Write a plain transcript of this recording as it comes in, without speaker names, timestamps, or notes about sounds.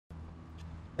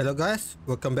Hello guys,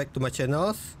 welcome back to my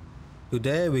channels.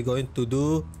 Today we're going to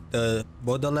do the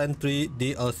Borderlands 3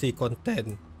 DLC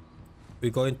content. We're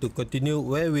going to continue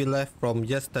where we left from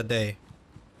yesterday.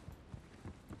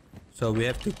 So we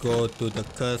have to go to the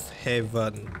Cursed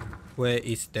Haven. Where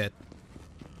is that?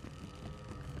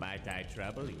 Might I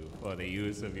trouble you for the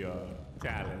use of your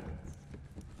talents?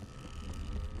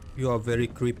 You are very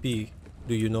creepy.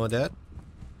 Do you know that?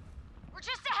 We're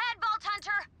just ahead, Vault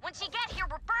Hunter. Once you get here,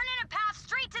 we're burning a path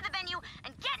straight to the venue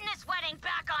and getting this wedding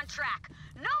back on track.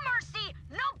 No mercy,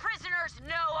 no prisoners,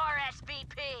 no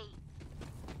RSVP.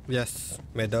 Yes,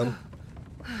 madam.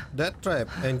 That trap,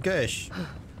 engage.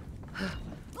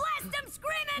 Blast them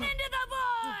screaming into the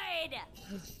void!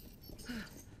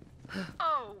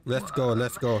 Oh, Let's go,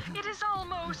 let's go. it is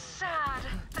almost sad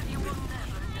that you will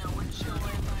never know a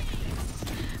joy like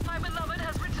this. My beloved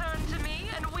has returned to me,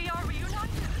 and we are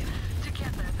reunited.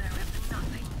 Together, there is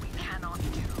nothing we cannot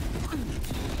do.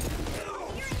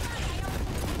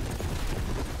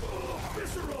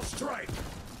 Visceral strike!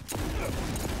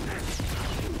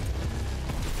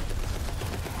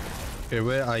 Okay,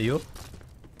 where are you?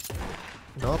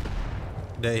 Nope.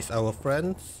 There is our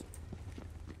friends.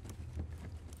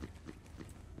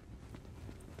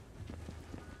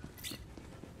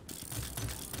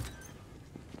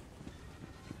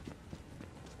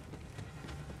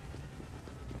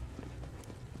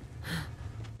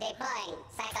 Deploying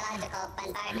psychological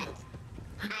bombardment.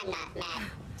 I'm not mad,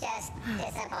 just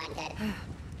disappointed.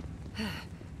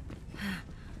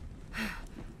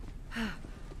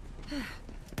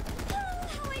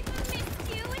 Oh, I missed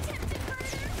you, attempted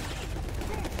murder.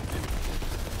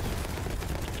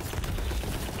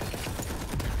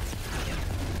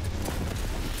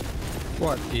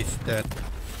 What is that?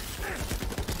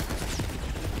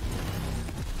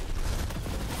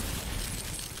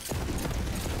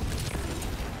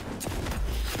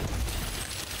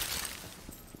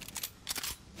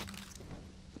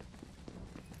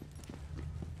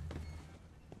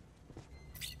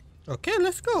 Okay,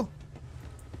 let's go.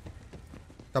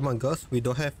 Come on, girls. We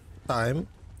don't have time.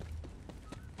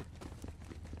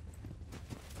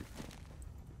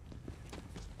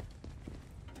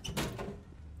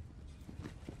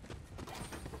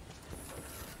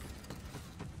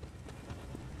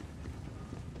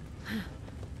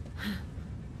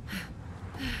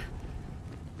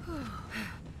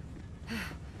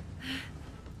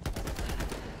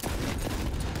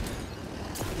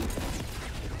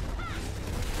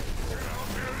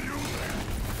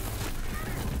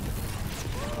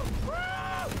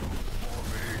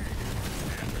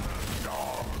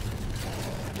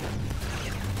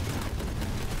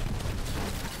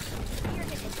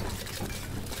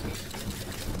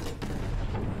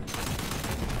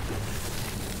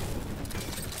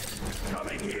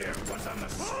 Coming here was a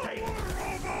mistake!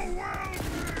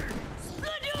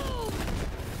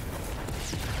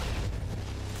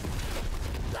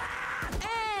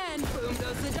 And boom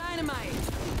goes the dynamite.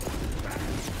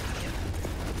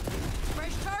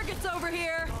 Fresh targets over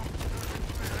here.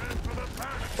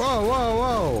 Whoa, whoa,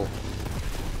 whoa.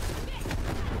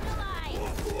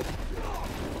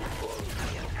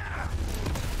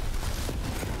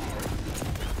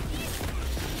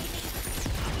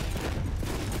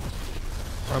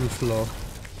 I'm slow.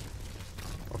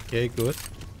 Okay, good.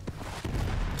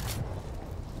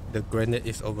 The grenade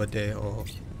is over there. Oh,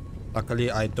 luckily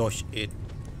I dodged it.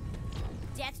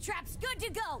 Death trap's good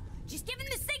to go. Just give him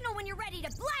the signal when you're ready to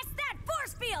blast that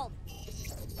force field.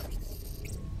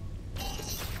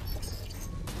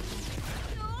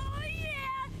 Oh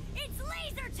yeah, it's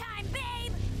laser time,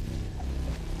 babe.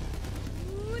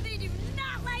 Ooh, they do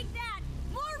not like that.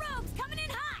 More rogues coming in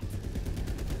hot.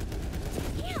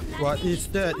 Damn, that What thing is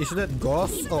that? Is that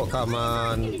ghost? Oh, come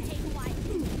on. You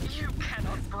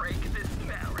cannot break this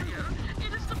barrier.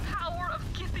 It is the power of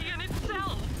Githian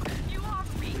itself. You are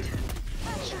beaten.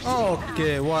 That's your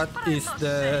Okay, what but I is must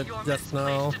that say your just misplaced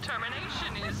now?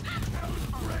 determination is...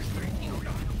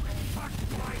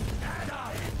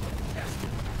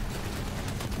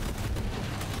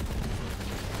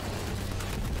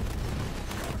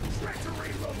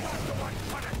 Treachery will not go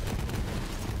unpunished!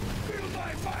 Feel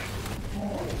my fight!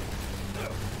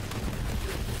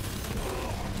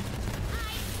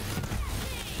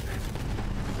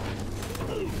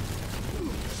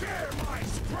 Share my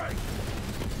strength!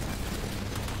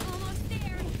 almost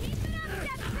there. Keep it up,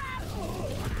 Death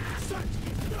trap.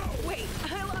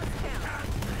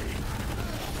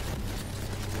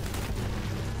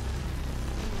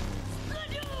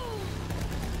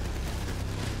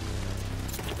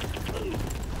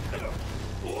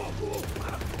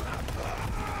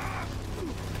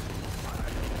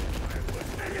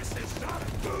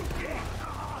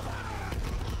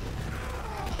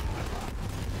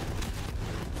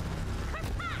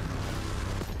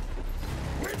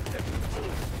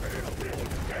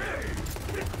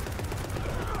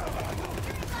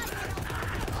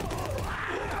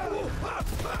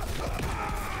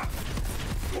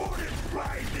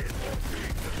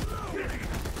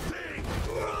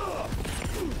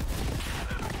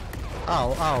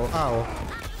 Ow, ow, ow.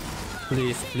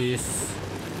 Please, please.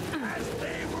 As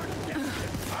they were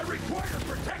destined, I require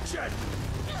protection.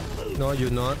 No, you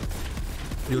not.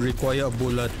 You require a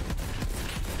bullet.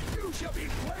 You shall be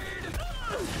played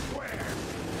square.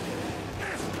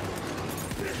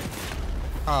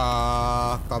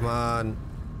 Ah, come on.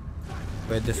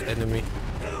 Where's this enemy?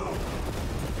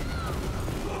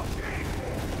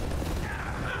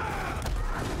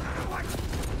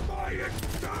 My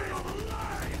eternal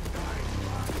life.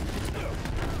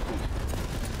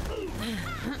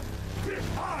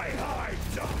 Hi,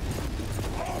 John.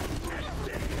 All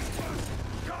this must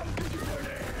come to an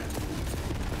end.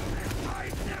 I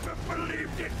never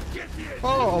believed it get you.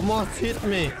 Oh, almost hit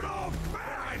me. Get off!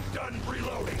 I'm done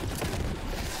reloading.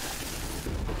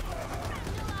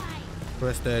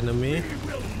 Where's the enemy? We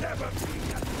will never be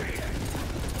defeated.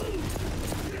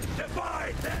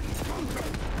 Divide and conquer.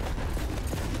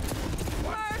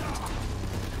 What the?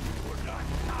 We're not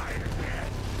tired yet.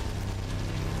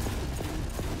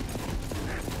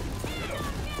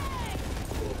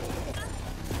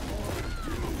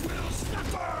 You will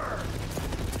suffer.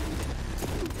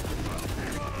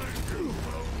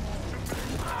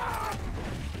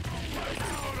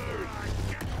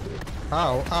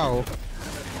 Ow, ow.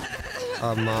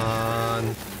 Come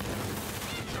on.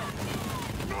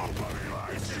 Nobody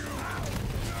likes you.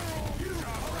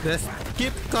 Let's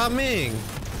keep coming.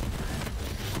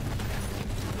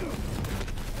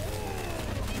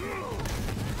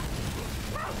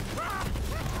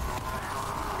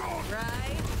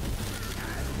 Right?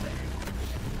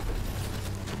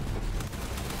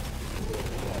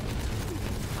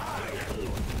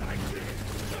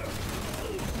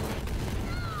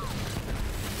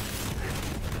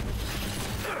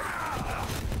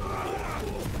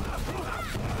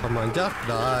 Come on, just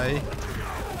die.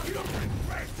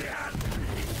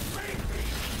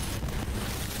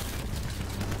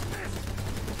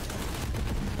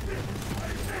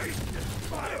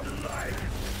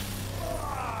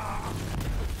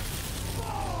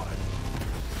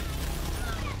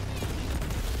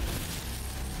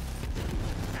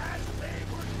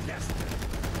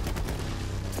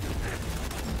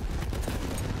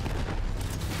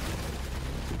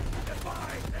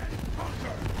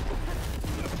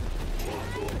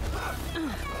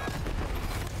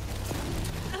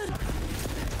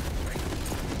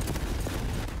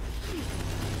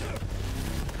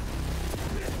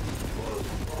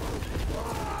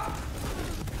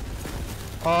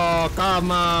 Oh, come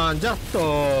on, just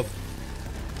stop.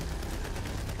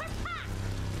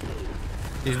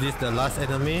 Is this the last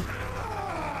enemy?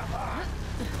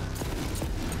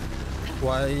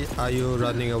 Why are you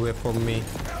running away from me?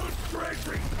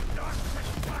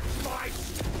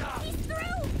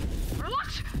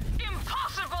 What?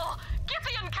 Impossible!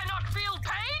 Githian cannot feel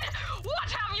pain?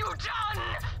 What have you done?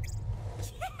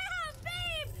 Yeah,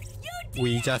 babe! You did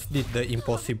We it! just did the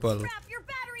impossible. Crap, your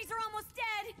batteries are almost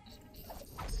dead!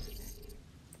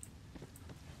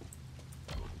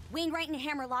 Wainwright and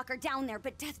Hammerlock are down there,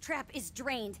 but Death Trap is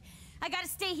drained. I gotta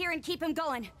stay here and keep him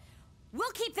going.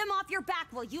 We'll keep them off your back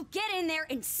while you get in there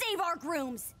and save our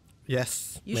grooms.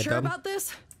 Yes, You madam. sure about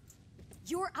this?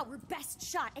 You're our best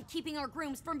shot at keeping our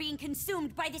grooms from being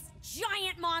consumed by this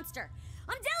giant monster.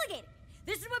 I'm delegated.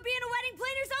 This is what being a wedding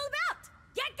planner's all about.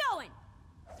 Get going.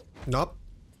 Nope.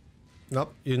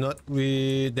 Nope, you're not.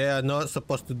 They are not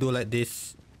supposed to do like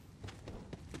this.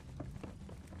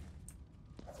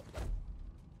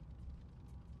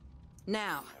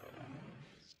 Now,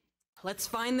 let's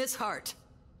find this heart.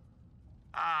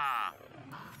 Ah,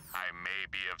 I may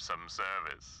be of some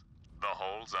service. The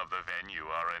halls of the venue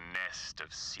are a nest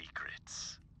of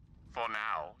secrets. For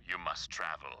now, you must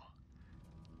travel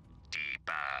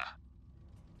deeper.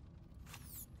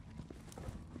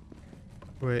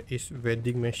 Where is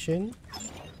vending machine? Enjoy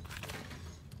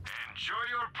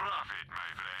your profit,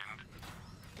 my friend.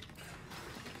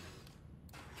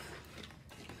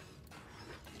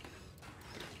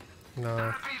 No.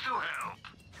 Happy to help.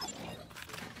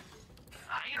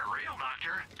 I ain't a real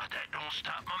doctor, but that don't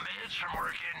stop my meds from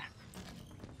working.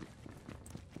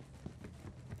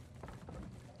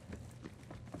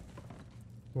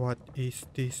 What is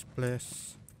this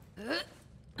place?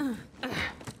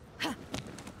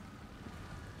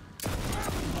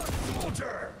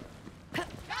 Soldier! Cut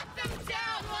them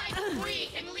down like we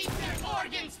and leave their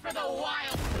organs for the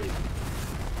wild.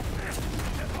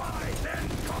 Divide and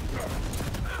conquer!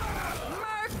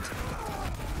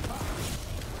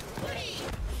 Please!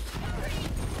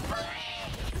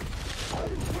 Please!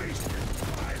 Wasted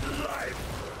my life!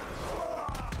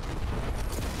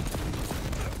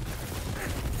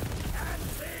 And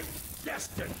they've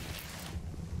destined!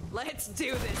 Let's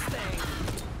do this thing.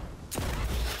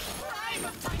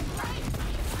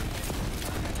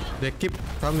 They keep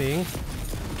coming,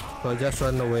 so I just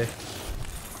run away.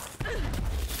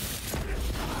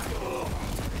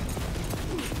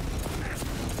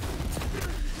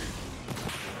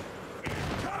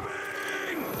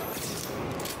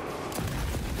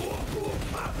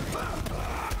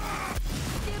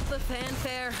 Skip the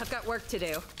fanfare. I've got work to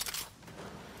do.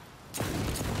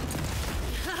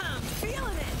 I'm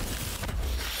feeling it.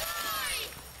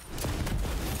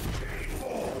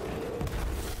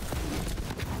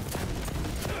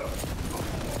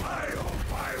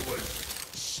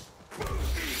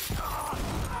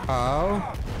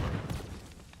 Ow.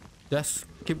 Just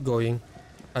keep going.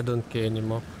 I don't care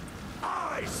anymore.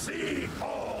 I see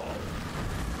all.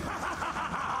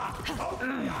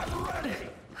 Okay, I'm ready.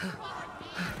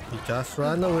 We just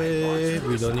run away.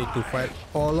 We don't need to fight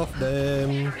all of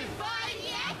them.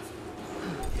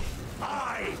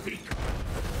 I become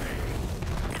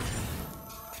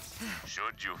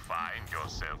Should you find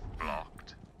yourself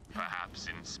blocked, perhaps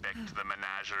inspect the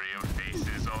menagerie of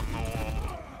faces on the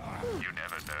wall. You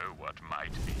never know what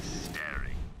might be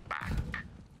staring back.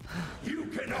 You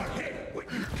cannot hit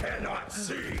what you cannot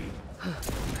see.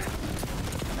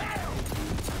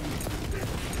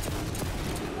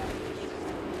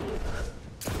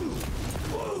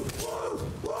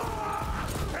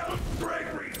 Tell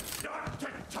Gregory not to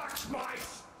touch my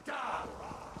stuff.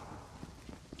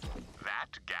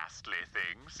 That ghastly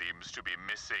thing seems to be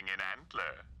missing an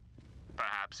antler.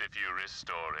 Perhaps if you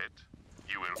restore it,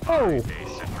 you will Oh, find a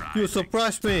surprise. you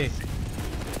surprised me.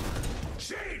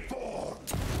 Shade form.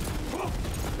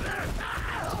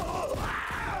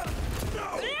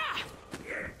 No,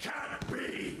 it can't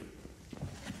be.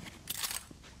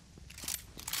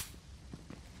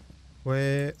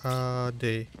 Where are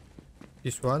they?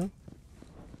 This one?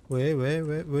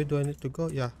 Where do I need to go?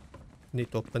 Yeah,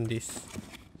 need to open this.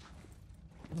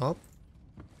 Nope.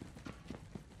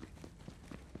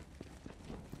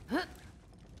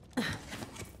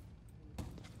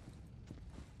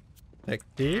 Like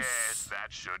this. Yes,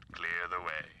 that should clear the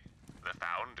way. The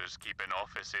founders keep an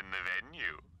office in the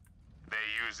venue.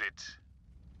 They use it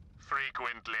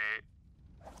frequently.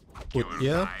 You Put will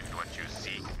here. find what you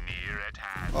seek near at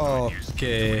hand when you see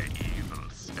Okay. where evil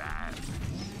stands.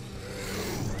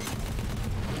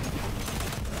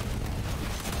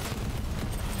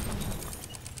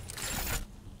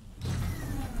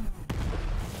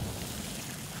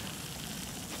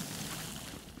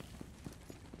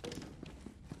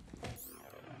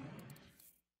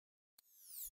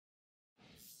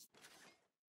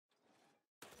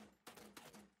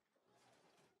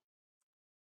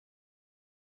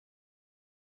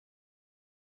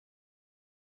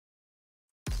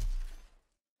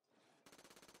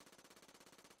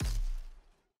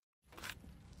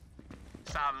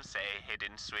 Some say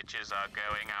hidden switches are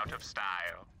going out of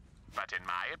style, but in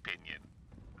my opinion,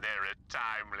 they're a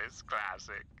timeless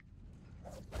classic.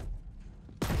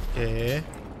 Okay.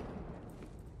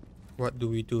 What do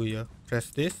we do here? Press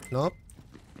this? Nope.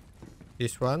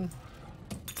 This one?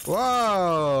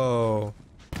 Wow!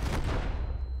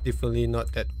 Definitely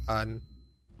not that one.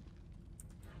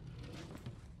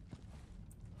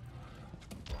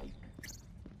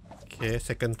 Okay,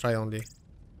 second try only.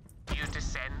 You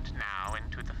descend now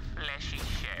into the fleshy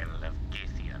shell of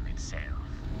Githium itself.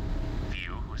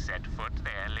 Few who set foot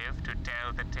there live to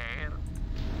tell the tale,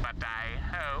 but I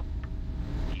hope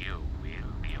you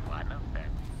will be one of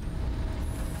them.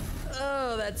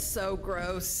 Oh, that's so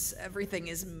gross. Everything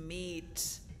is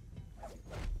meat.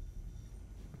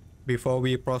 Before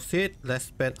we proceed, let's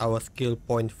spend our skill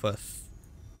point first.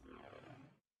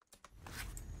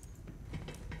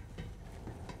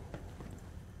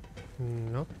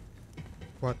 Nope.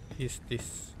 What is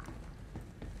this?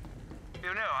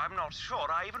 You know, I'm not sure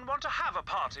I even want to have a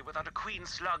party without a queen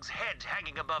slug's head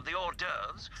hanging above the hors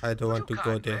d'oeuvres. I don't want to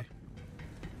go there.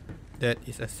 That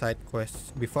is a side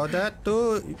quest. Before that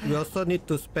too, we also need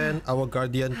to spend our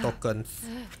guardian tokens.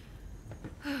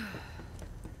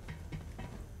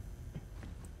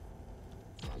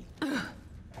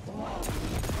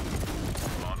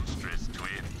 Monstrous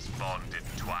twins bonded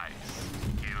twice.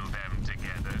 Kill them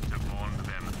together to bond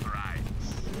them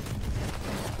thrice.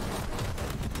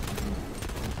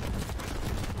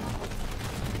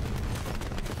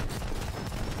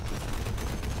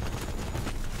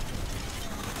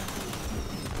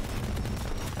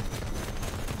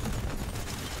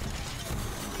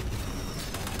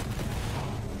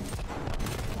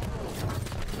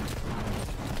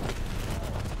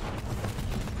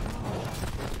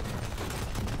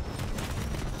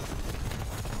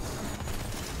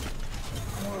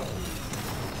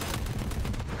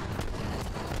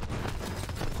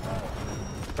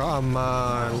 Come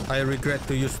on. I regret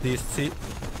to use this.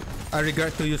 I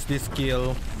regret to use this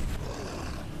skill.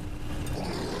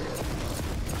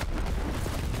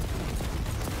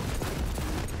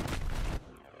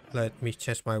 Let me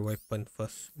change my weapon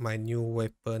first. My new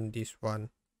weapon, this one.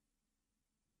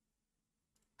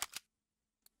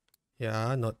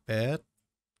 Yeah, not bad.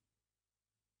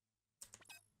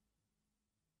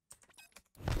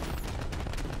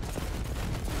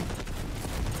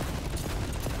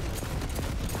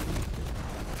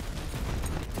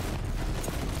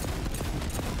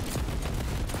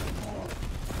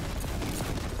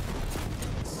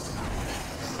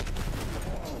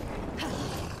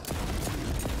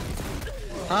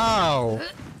 Ow!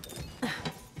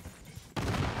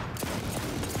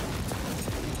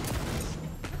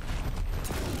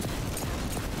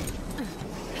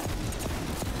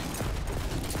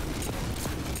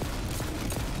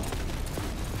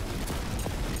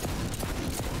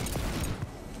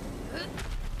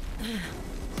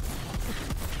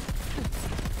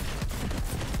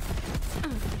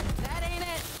 That ain't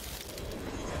it.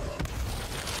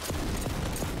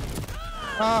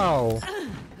 Ow!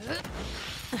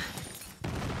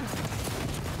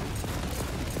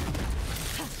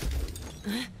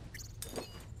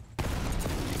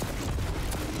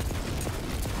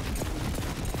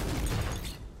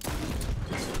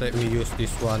 Let me use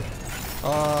this one.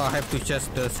 Oh, I have to change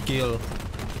the skill.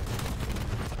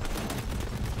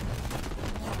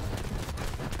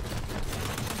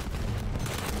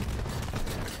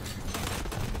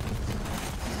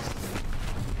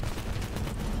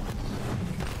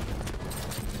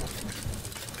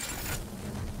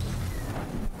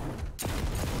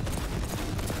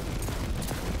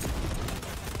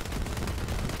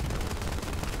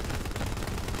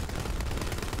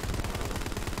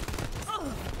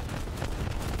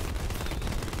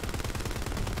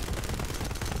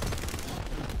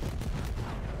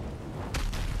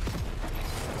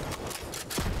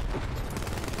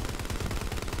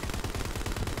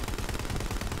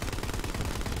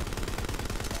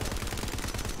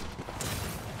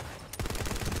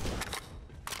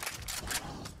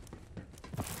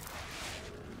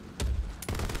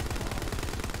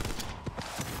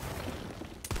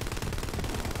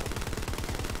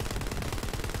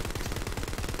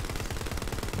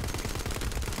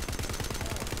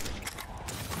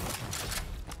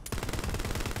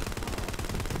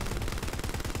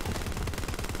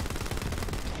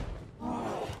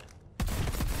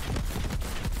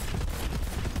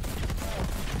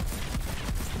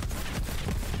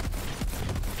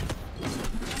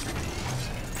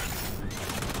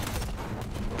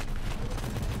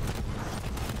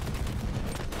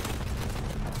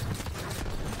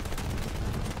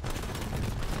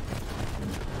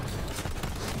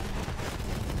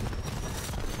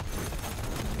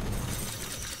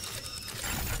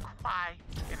 Quite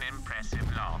an impressive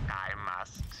log, I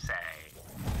must say.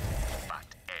 But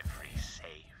every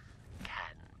safe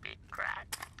can be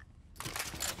cracked.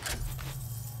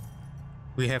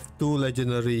 We have 2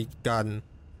 legendary gun.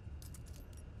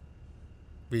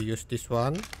 We use this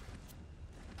one.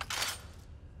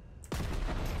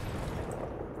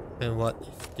 And what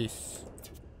is this?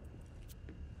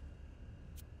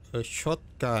 A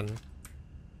shotgun.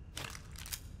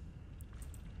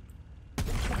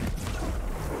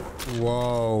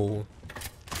 Whoa.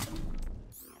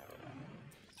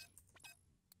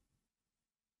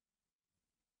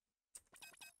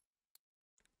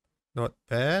 Not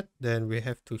bad. Then we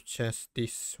have to change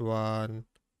this one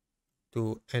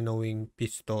to annoying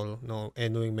pistol. No,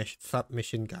 annoying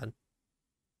submachine gun.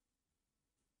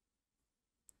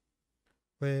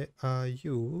 Where are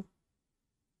you?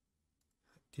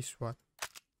 This one.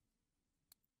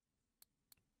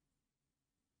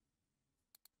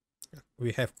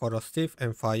 We have corrosive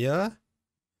and fire.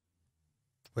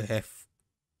 We have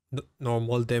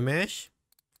normal damage.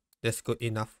 That's good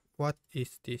enough. What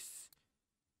is this?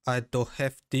 I don't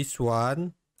have this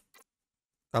one.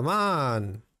 Come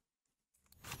on.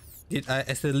 Did I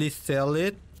actually sell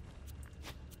it?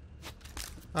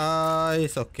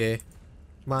 It's okay.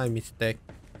 My mistake.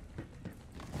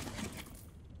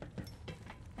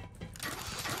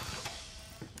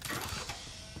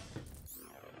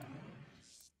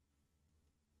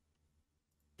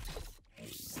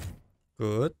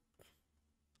 Good.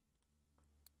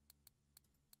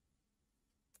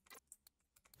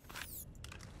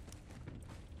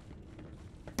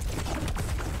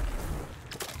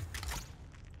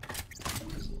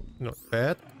 Not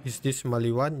bad. Is this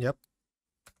Mali one? Yep.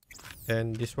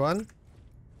 And this one?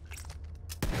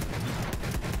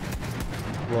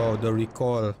 Wow, the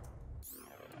recoil.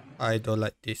 I don't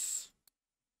like this.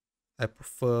 I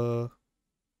prefer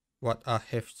what I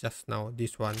have just now.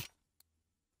 This one.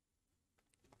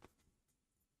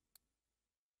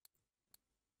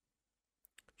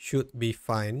 Should be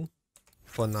fine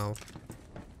for now.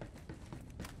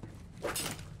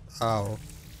 Ow.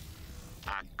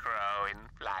 A crow in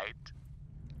flight,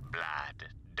 blood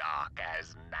dark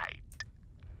as night,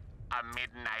 a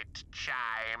midnight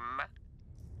chime,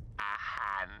 a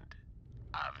hand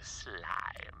of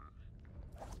slime.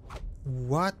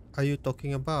 What are you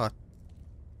talking about?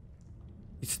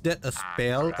 Is that a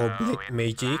spell or black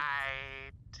magic?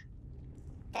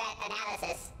 Threat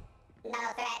analysis. No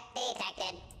threat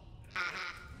detected.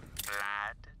 Haha.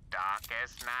 Blood dark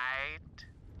as night,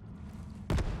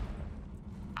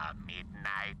 a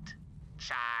midnight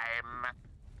chime,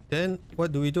 Then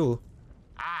what do we do?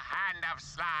 a hand of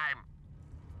slime.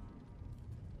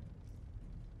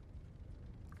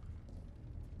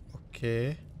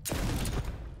 Okay.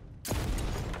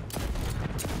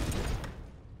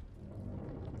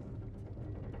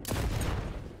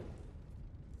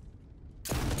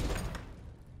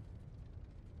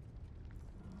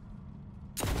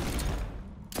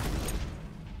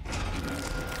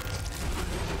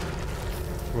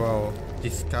 Wow,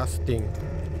 disgusting.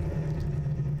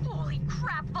 Holy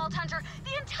crap, Vault Hunter!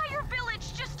 The entire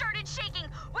village just started shaking!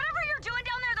 Whatever you're doing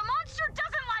down there, the monster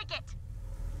doesn't like it!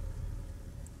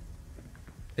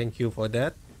 Thank you for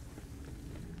that.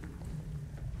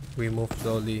 We move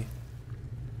slowly.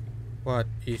 What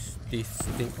is this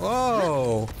thing?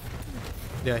 Oh!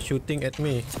 They are shooting at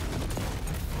me.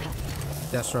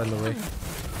 Just run away.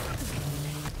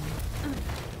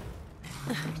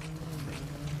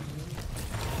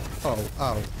 Oh,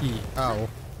 ow, ow.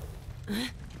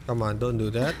 Come on, don't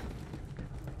do that.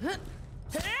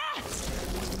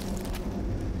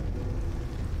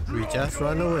 We just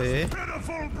run away.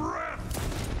 Pitiful breath!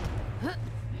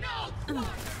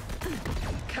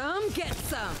 Come get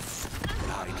some.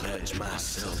 I pledge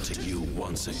myself to you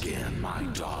once again, my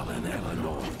darling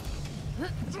Eleanor.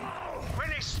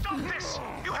 Rennie, stop this!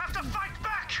 You have to fight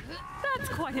back! That's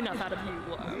quite enough out of you,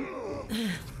 Worm.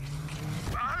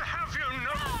 I'll have you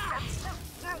know.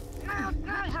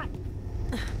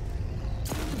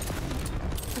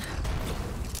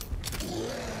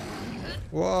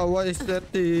 Wow, what is that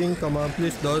thing? Come on,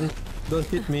 please don't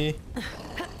hit me.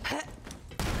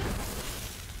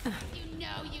 You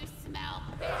know you smell.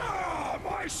 Ah,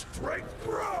 my strength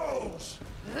grows!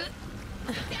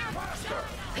 Faster!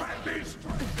 Plant these!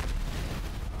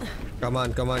 Come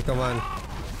on, come on, come on.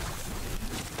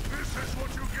 This is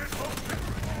what you get for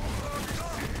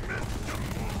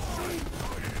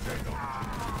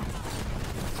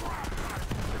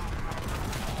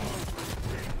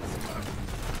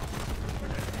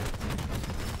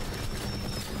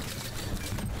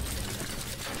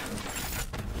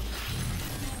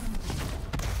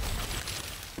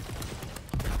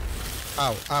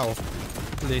Ow, ow.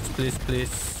 Please, please, please.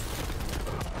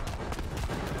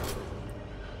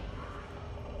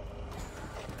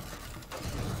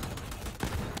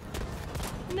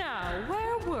 Now,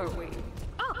 where were we?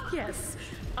 Ah, yes.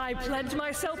 I pledge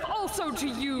myself also to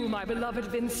you, my beloved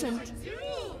Vincent.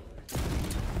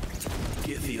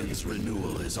 Githyan's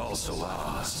renewal is also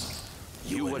ours.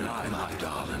 You and I, my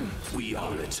darling, we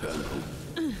are eternal.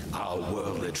 Our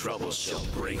worldly troubles shall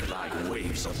break like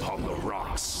waves upon the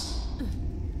rocks.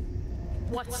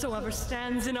 Whatsoever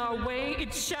stands in our way,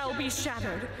 it shall be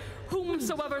shattered.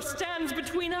 Whomsoever stands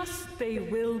between us, they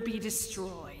will be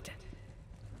destroyed.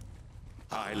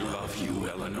 I love you,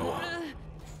 Eleanor.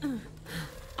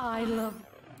 I love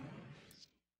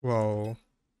Wow.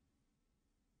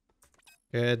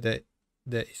 Yeah, that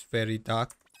is very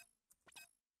dark.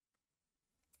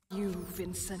 you,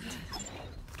 Vincent.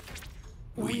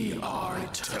 We are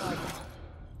eternal.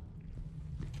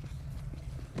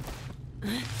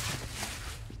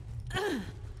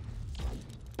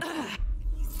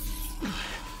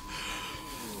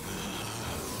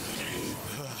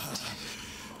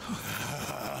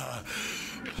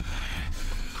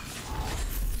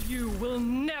 You will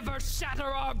never shatter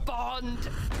our bond.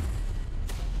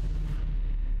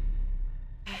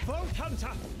 Vault Hunter!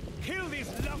 Kill these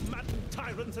love-maddened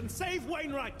tyrants and save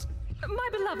Wainwright! My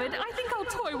beloved, I think I'll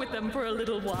toy with them for a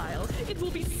little while. It will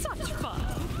be such fun.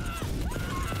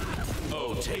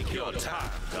 Oh, take your time,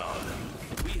 darling.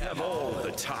 We have all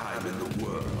the time in the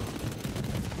world.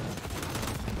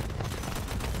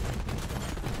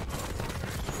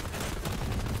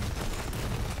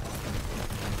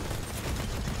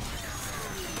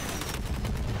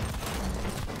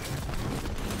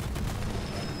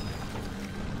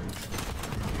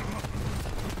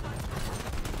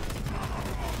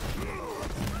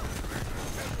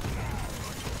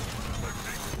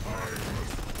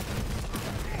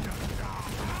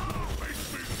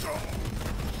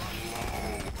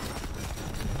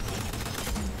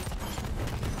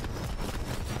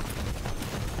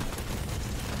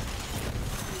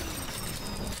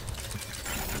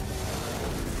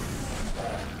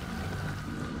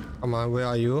 Come on, where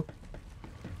are you?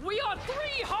 We are 3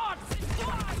 hearts in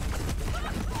one!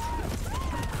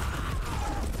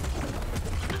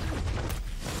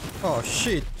 Oh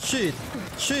shit, shit,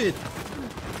 shit!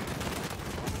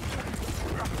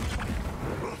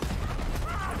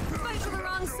 Fight for the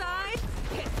wrong side?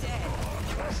 Hit dead.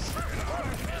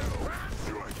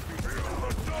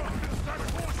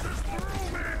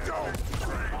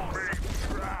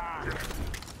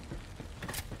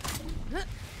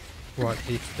 What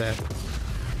is that?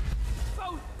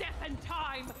 Both death and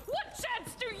time! What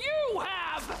chance do you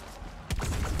have?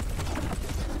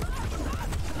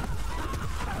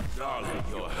 Darling,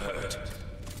 you're hurt.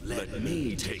 Let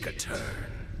me take a turn.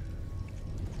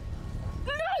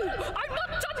 No! I'm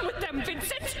not done with them,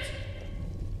 Vincent!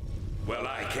 Well,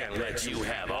 I can't let you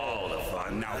have all the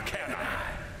fun, now can I?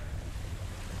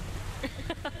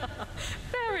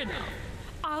 Fair enough.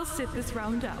 I'll sit this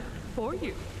round out for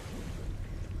you.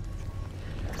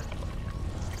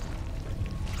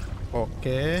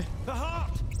 Okay. The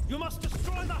heart! You must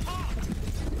destroy the heart!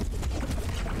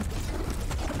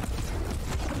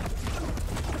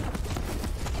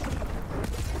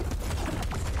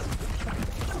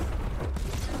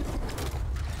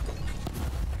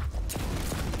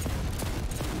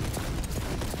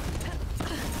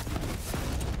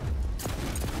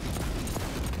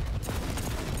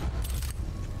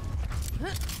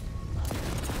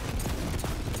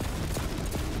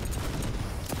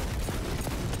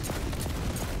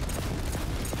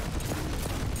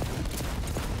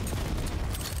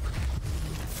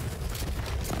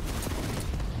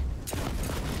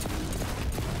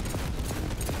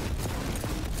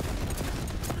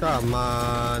 Come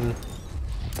on.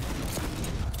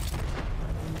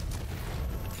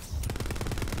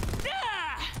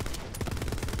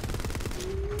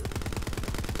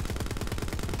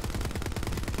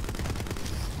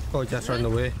 Oh, just run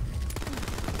away.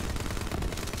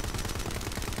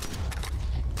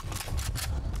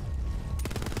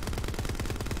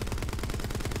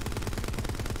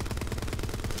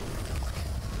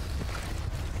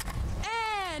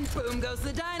 And boom goes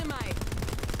the dynamite.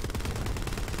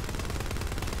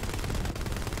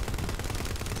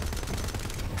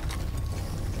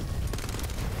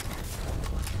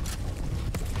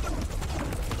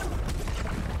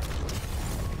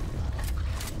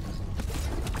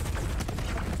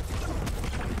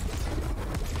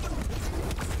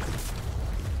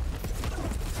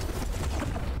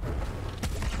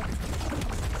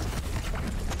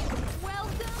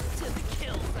 Welcome to the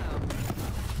kill zone.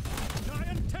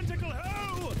 Giant tentacle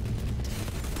ho!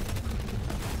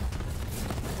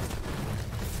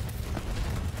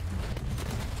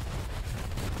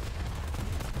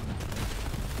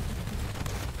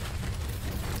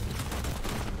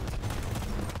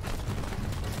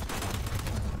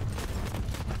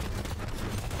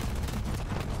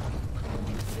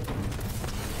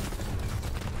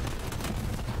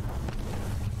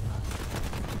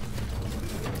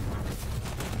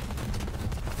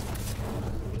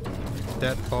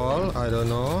 That all? I don't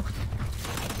know.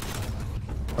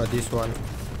 But this one.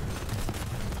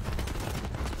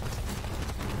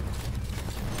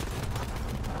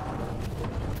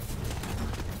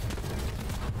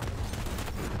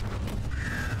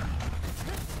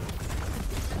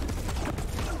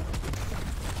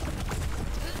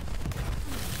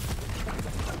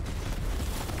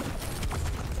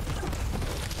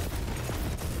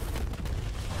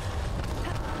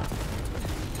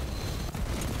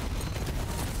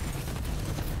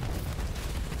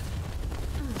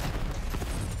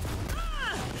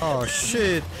 Oh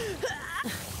shit!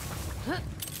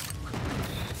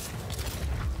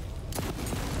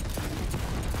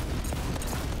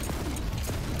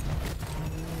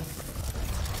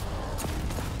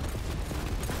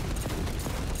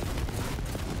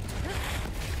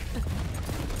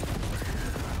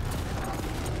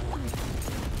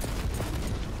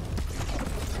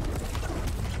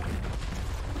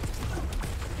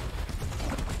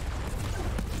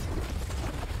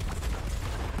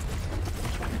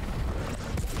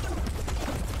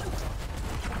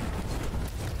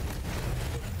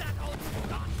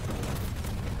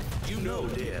 You know,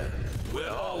 dear, we're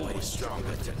always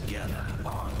stronger together,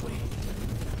 aren't we?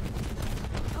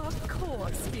 Of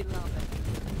course, beloved.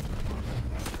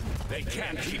 They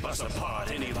can't keep us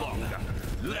apart any longer.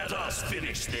 Let us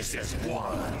finish this as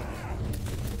one.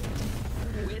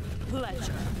 With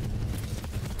pleasure.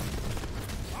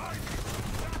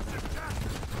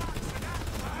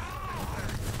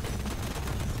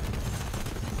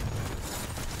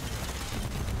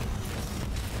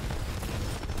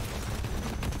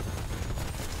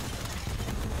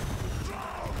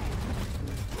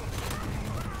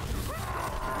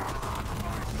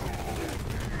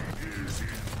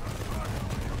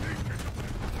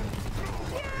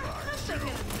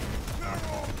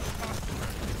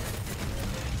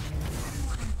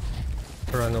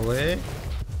 Run away.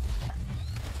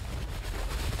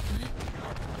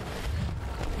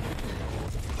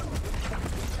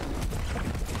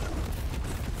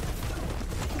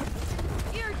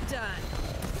 You're done.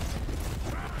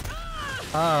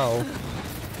 Ow.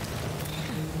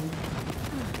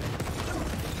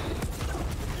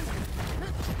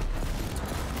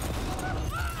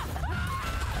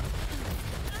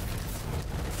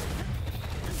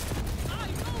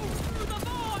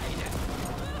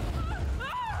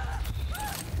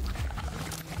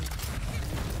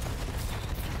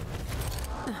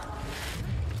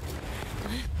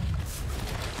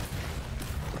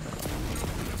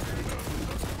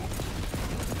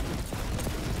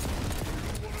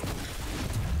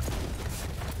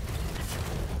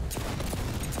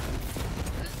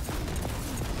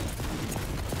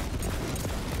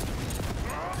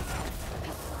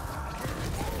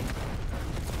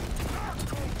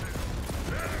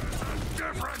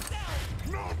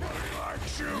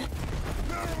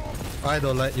 I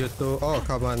don't like you too. Oh,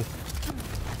 come on.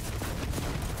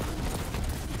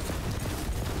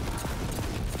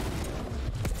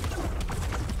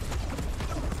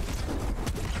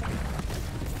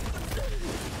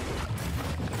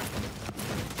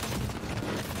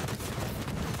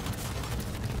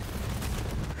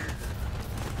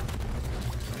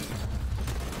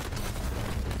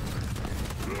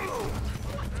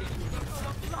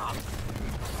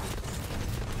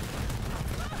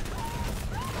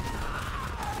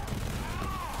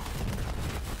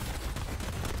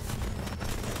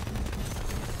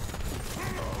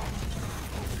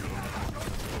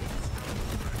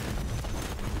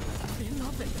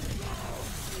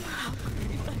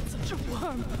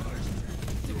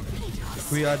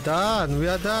 We are done. We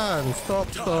are done.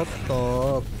 Stop, stop,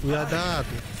 stop. We are done.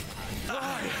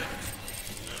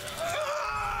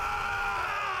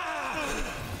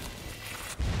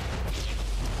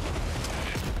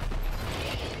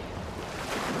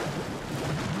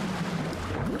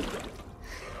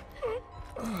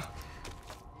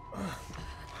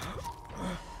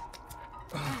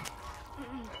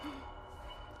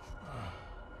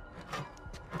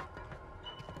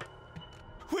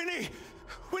 Winnie!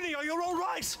 Winnie, are you all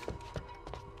right?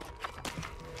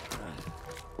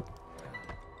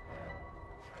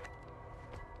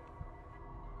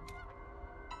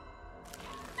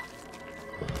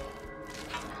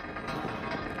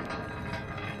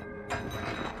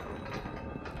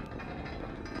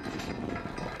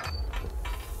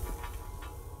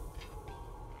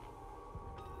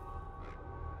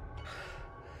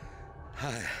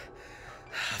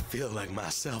 I feel like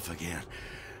myself again.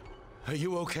 Are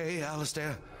you okay,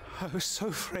 Alistair? I was so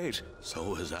afraid. So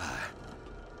was I.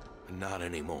 Not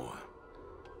anymore.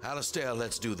 Alistair,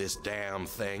 let's do this damn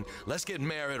thing. Let's get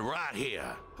married right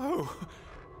here. Oh,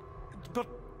 but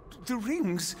the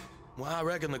rings... Well, I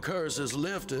reckon the curse is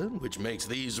lifted, which makes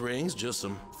these rings just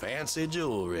some fancy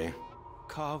jewelry.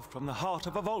 Carved from the heart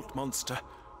of a vault monster.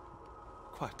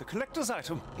 Quite the collector's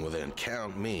item. Well, then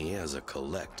count me as a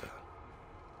collector.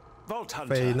 Vault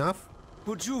Hunter. Fair enough.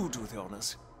 Would you do the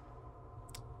honors?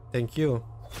 Thank you.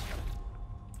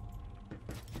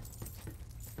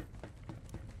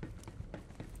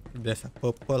 There's a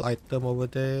purple item over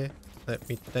there. Let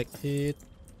me take it.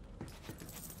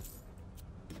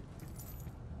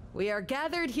 We are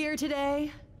gathered here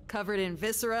today, covered in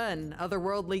viscera and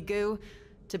otherworldly goo,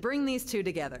 to bring these two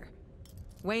together.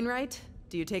 Wainwright,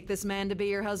 do you take this man to be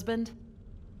your husband?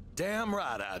 Damn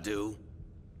right I do.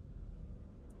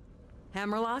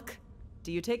 Hammerlock,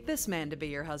 do you take this man to be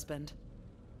your husband?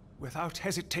 Without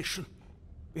hesitation.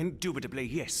 Indubitably,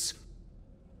 yes.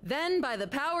 Then, by the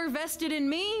power vested in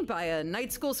me, by a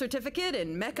night school certificate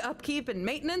in mech upkeep and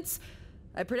maintenance,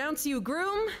 I pronounce you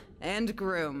groom and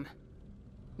groom.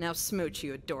 Now smooch,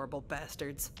 you adorable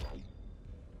bastards.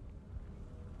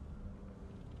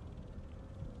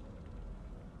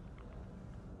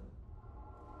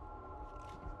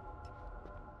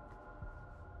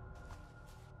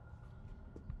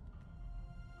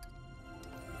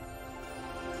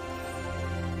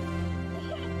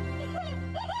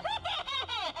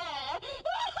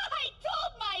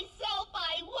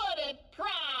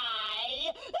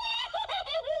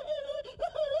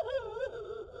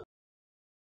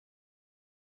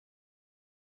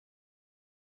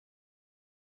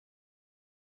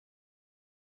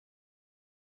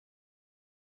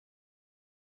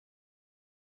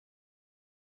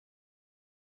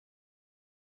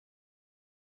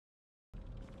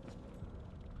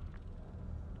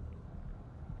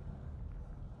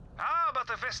 But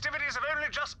the festivities have only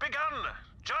just begun.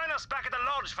 Join us back at the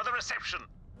lodge for the reception.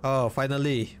 Oh,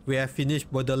 finally, we have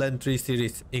finished Borderlands 3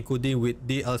 series, including with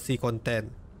DLC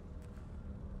content.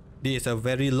 This is a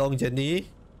very long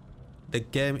journey. The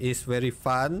game is very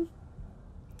fun.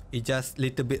 It's just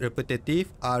little bit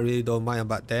repetitive. I really don't mind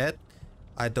about that.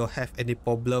 I don't have any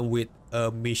problem with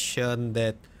a mission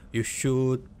that you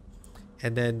shoot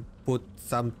and then put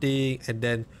something and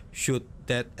then shoot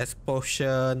that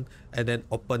explosion and then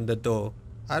open the door.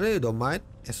 I really don't mind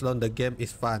as long the game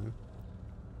is fun.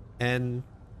 And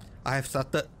I have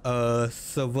started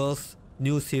several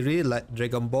new series like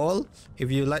Dragon Ball.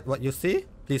 If you like what you see,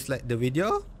 please like the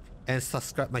video and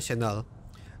subscribe my channel.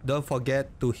 Don't forget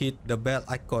to hit the bell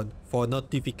icon for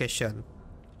notification.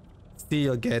 See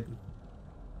you again.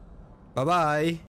 Bye bye.